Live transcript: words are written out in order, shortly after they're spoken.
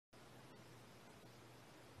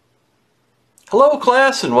Hello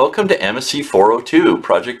class and welcome to MSE 402,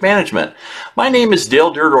 Project Management. My name is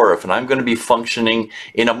Dale Dierdorf and I'm going to be functioning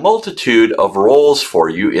in a multitude of roles for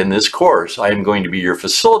you in this course. I am going to be your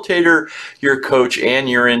facilitator, your coach, and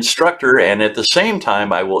your instructor, and at the same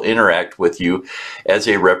time I will interact with you as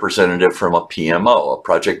a representative from a PMO, a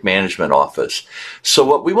Project Management Office. So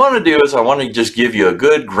what we want to do is I want to just give you a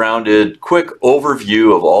good, grounded, quick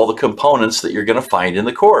overview of all the components that you're going to find in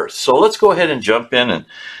the course. So let's go ahead and jump in and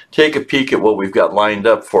take a peek at what we've got lined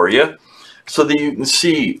up for you so that you can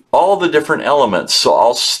see all the different elements. So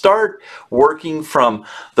I'll start working from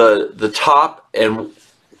the top and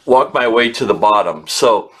walk my way to the bottom.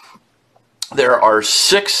 So there are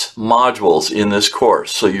 6 modules in this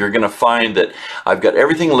course. So you're going to find that I've got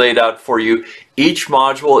everything laid out for you. Each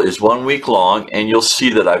module is 1 week long, and you'll see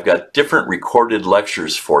that I've got different recorded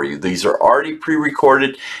lectures for you. These are already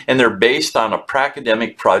pre-recorded, and they're based on a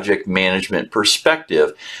pracademic project management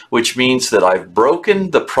perspective, which means that I've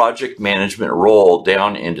broken the project management role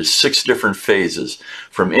down into 6 different phases,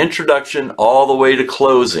 from introduction all the way to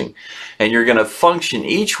closing. And you're going to function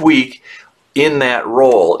each week in that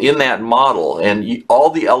role, in that model, and all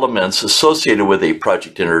the elements associated with a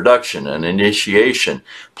project introduction, an initiation,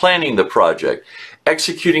 planning the project,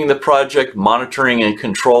 executing the project, monitoring and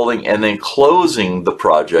controlling, and then closing the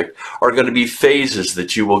project are going to be phases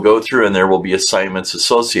that you will go through, and there will be assignments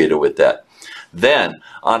associated with that. Then,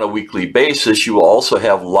 on a weekly basis, you will also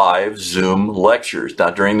have live Zoom lectures. Now,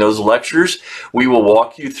 during those lectures, we will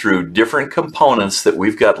walk you through different components that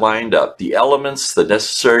we've got lined up, the elements, the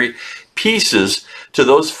necessary pieces to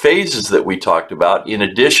those phases that we talked about, in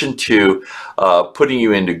addition to putting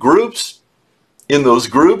you into groups. In those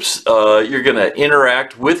groups, you're going to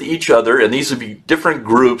interact with each other, and these will be different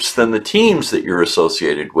groups than the teams that you're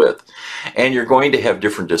associated with. And you're going to have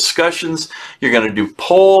different discussions, you're going to do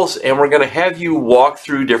polls, and we're going to have you walk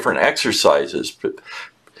through different exercises.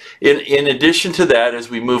 In addition to that, as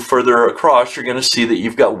we move further across, you're going to see that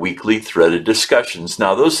you've got weekly threaded discussions.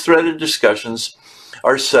 Now, those threaded discussions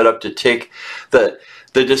are set up to take the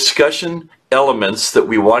discussion elements that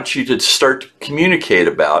we want you to start to communicate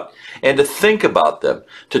about and to think about them,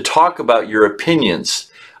 to talk about your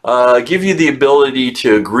opinions, give you the ability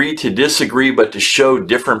to agree to disagree, but to show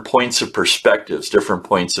different points of perspectives, different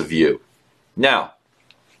points of view. Now,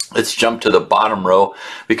 let's jump to the bottom row,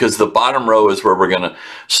 because the bottom row is where we're going to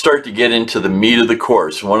start to get into the meat of the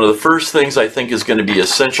course. One of the first things I think is going to be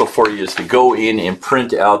essential for you is to go in and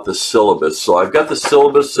print out the syllabus. So I've got the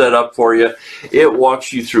syllabus set up for you. It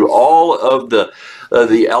walks you through all of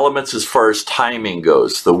the elements as far as timing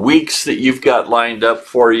goes, the weeks that you've got lined up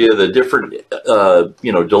for you, the different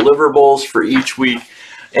deliverables for each week,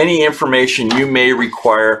 any information you may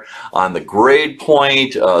require on the grade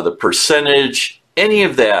point, the percentage. Any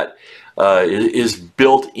of that is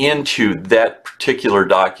built into that particular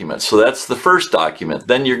document. So that's the first document.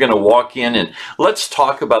 Then you're going to walk in and let's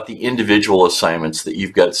talk about the individual assignments that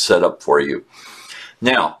you've got set up for you.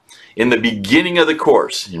 Now, in the beginning of the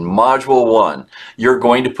course, in Module 1, you're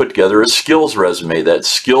going to put together a skills resume. That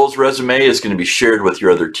skills resume is going to be shared with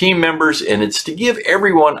your other team members, and it's to give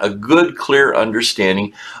everyone a good, clear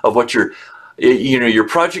understanding of what your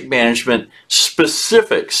project management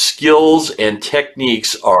specific skills and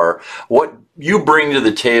techniques are, what you bring to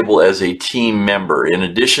the table as a team member. In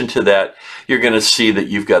addition to that, you're going to see that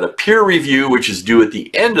you've got a peer review, which is due at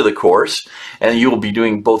the end of the course, and you will be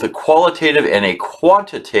doing both a qualitative and a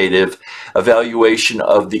quantitative evaluation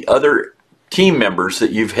of the other team members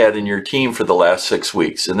that you've had in your team for the last 6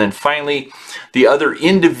 weeks. And then finally, the other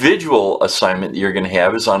individual assignment that you're going to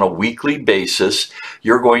have is on a weekly basis.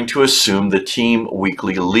 You're going to assume the team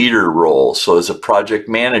weekly leader role. So as a project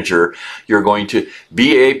manager, you're going to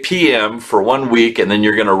be a PM for 1 week, and then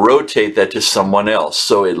you're going to rotate that to someone else.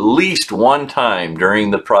 So at least one time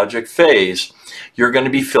during the project phase, you're going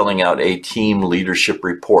to be filling out a team leadership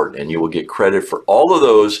report, and you will get credit for all of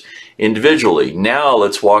those individually. Now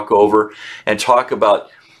let's walk over and talk about,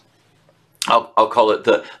 I'll call it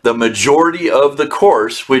the majority of the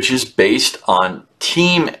course, which is based on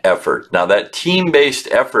team effort. Now that team-based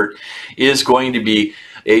effort is going to be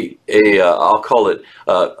I'll call it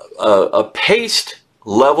a paced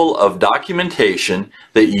level of documentation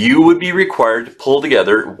that you would be required to pull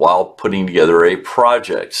together while putting together a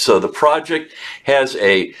project. So the project has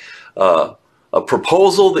a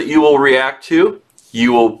proposal that you will react to.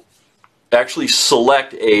 You will actually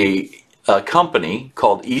select a company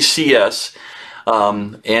called ECS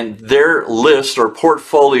and their list or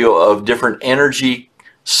portfolio of different energy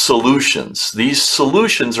solutions. These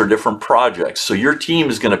solutions are different projects. So your team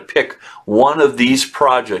is going to pick one of these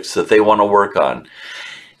projects that they want to work on.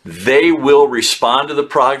 They will respond to the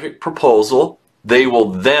project proposal. They will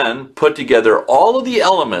then put together all of the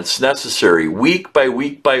elements necessary week by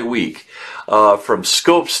week by week, from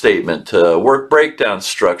scope statement to work breakdown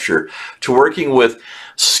structure to working with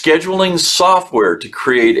scheduling software to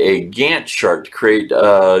create a Gantt chart, to create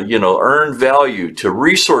earned value, to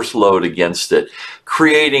resource load against it,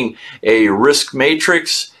 creating a risk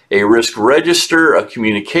matrix, a risk register, a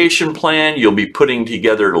communication plan. You'll be putting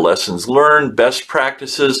together lessons learned, best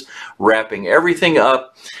practices, wrapping everything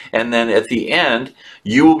up, and then at the end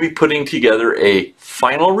you will be putting together a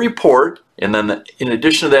final report. And then in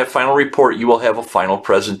addition to that final report, you will have a final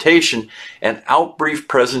presentation, an outbrief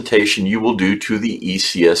presentation you will do to the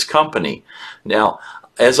ECS company. Now,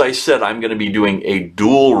 as I said, I'm going to be doing a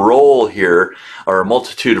dual role here, or a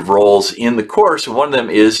multitude of roles in the course, and one of them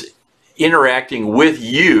is interacting with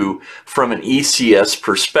you from an ECS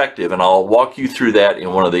perspective, and I'll walk you through that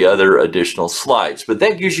in one of the other additional slides. But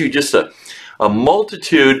that gives you just a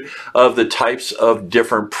multitude of the types of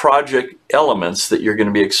different project elements that you're going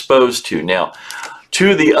to be exposed to. Now,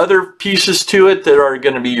 to the other pieces to it that are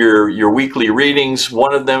going to be your weekly readings,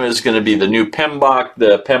 one of them is going to be the new PMBOK,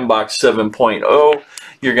 the PMBOK 7.0.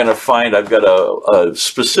 You're going to find I've got a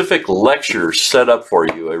specific lecture set up for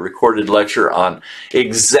you, a recorded lecture on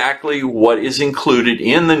exactly what is included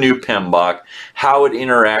in the new PMBOK, how it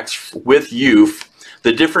interacts with you,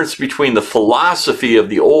 the difference between the philosophy of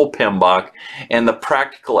the old PMBOK and the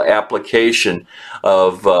practical application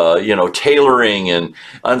of tailoring and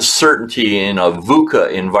uncertainty in a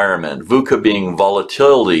VUCA environment. VUCA being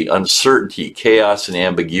volatility, uncertainty, chaos, and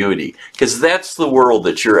ambiguity, because that's the world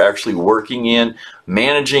that you're actually working in,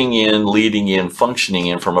 managing in, leading in, functioning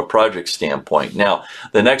in from a project standpoint. Now,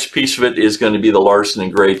 the next piece of it is going to be the Larson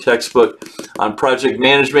and Gray textbook on project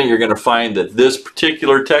management. You're going to find that this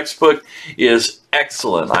particular textbook is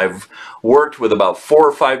excellent. I've worked with about 4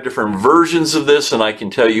 or 5 different versions of this, and I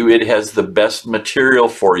can tell you it has the best material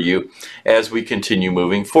for you as we continue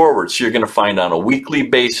moving forward. So you're going to find on a weekly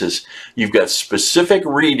basis, you've got specific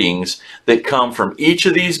readings that come from each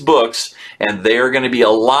of these books, and they are going to be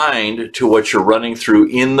aligned to what you're running through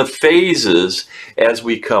in the phases as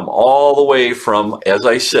we come all the way from, as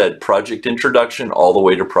I said, project introduction all the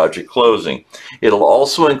way to project closing. It'll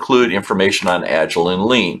also include information on Agile and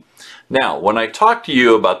Lean. Now, when I talk to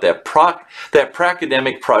you about that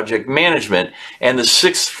pracademic project management and the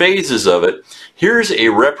 6 phases of it, here's a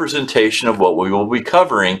representation of what we will be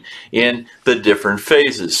covering in the different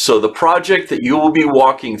phases. So the project that you will be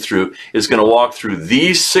walking through is going to walk through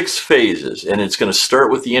these 6 phases, and it's going to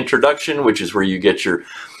start with the introduction, which is where you get your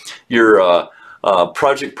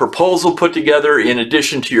project proposal put together in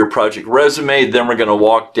addition to your project resume. Then we're going to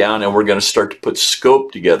walk down and we're going to start to put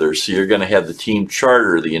scope together. So you're going to have the team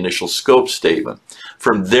charter, the initial scope statement.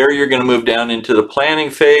 From there, you're going to move down into the planning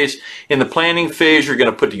phase. In the planning phase, you're going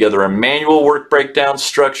to put together a manual work breakdown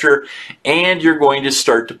structure, and you're going to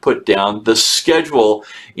start to put down the schedule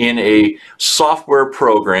in a software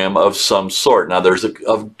program of some sort. Now, there's a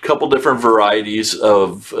couple different varieties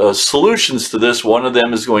of solutions to this. One of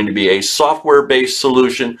them is going to be a software-based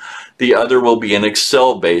solution. The other will be an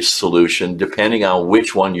Excel-based solution, depending on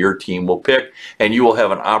which one your team will pick, and you will have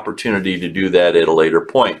an opportunity to do that at a later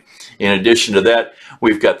point. In addition to that,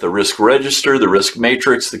 we've got the risk register, the risk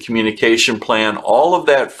matrix, the communication plan. All of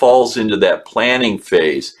that falls into that planning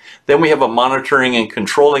phase. Then we have a monitoring and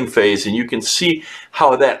controlling phase, and you can see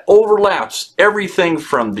how that overlaps everything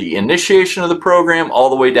from the initiation of the program all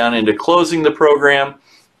the way down into closing the program.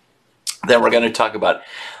 Then we're going to talk about,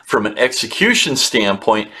 from an execution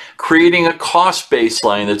standpoint, creating a cost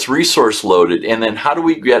baseline that's resource loaded, and then how do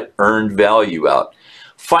we get earned value out.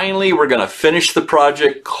 Finally, we're going to finish the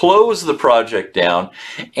project, close the project down,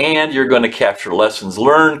 and you're going to capture lessons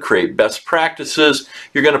learned, create best practices.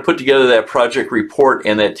 You're going to put together that project report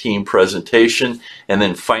and that team presentation, and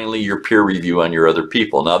then finally your peer review on your other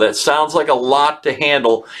people. Now, that sounds like a lot to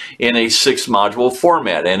handle in a 6-module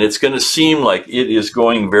format, and it's going to seem like it is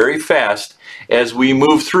going very fast as we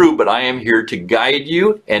move through, but I am here to guide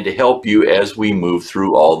you and to help you as we move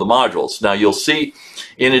through all the modules. Now, you'll see,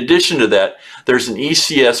 in addition to that, there's an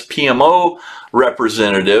ECS PMO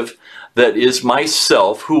representative that is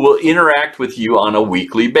myself who will interact with you on a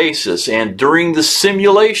weekly basis. And during the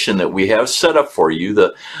simulation that we have set up for you,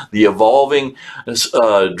 the evolving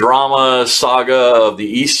drama saga of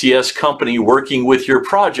the ECS company working with your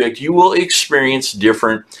project, you will experience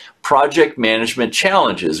different project management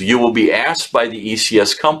challenges. You will be asked by the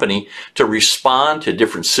ECS company to respond to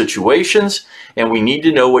different situations, and we need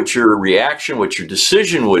to know what your reaction, what your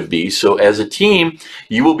decision would be. So as a team,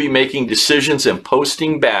 you will be making decisions and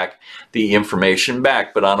posting back the information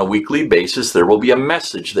back. But on a weekly basis, there will be a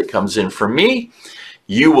message that comes in from me.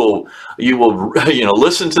 you will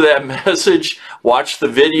listen to that message, watch the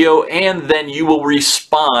video, and then you will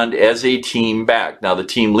respond as a team back. Now the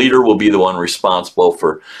team leader will be the one responsible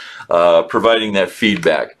for providing that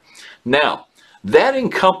feedback. Now, that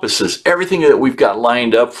encompasses everything that we've got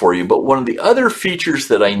lined up for you, but one of the other features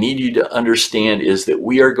that I need you to understand is that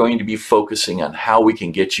we are going to be focusing on how we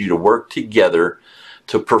can get you to work together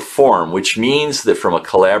to perform, which means that from a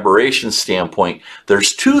collaboration standpoint,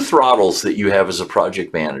 there's two throttles that you have as a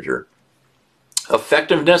project manager: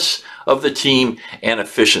 effectiveness of the team and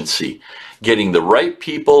efficiency. Getting the right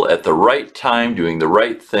people at the right time, doing the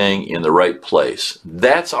right thing in the right place.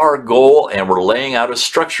 That's our goal, and we're laying out a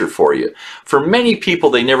structure for you. For many people,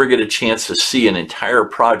 they never get a chance to see an entire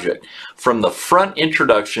project from the front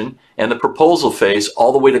introduction and the proposal phase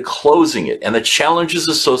all the way to closing it and the challenges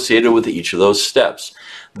associated with each of those steps.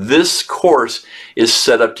 This course is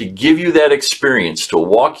set up to give you that experience, to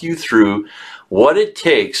walk you through what it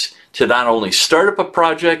takes to not only start up a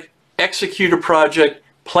project, execute a project,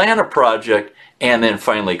 plan a project, and then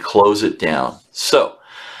finally close it down. So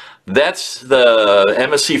that's the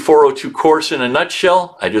MSE 402 course in a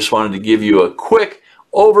nutshell. I just wanted to give you a quick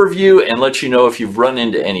overview and let you know if you've run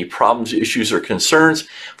into any problems, issues, or concerns.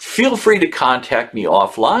 Feel free to contact me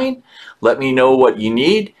offline. Let me know what you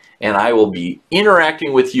need, and I will be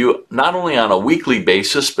interacting with you not only on a weekly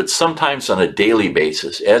basis, but sometimes on a daily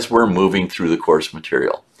basis as we're moving through the course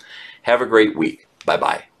material. Have a great week.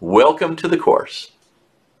 Bye-bye. Welcome to the course.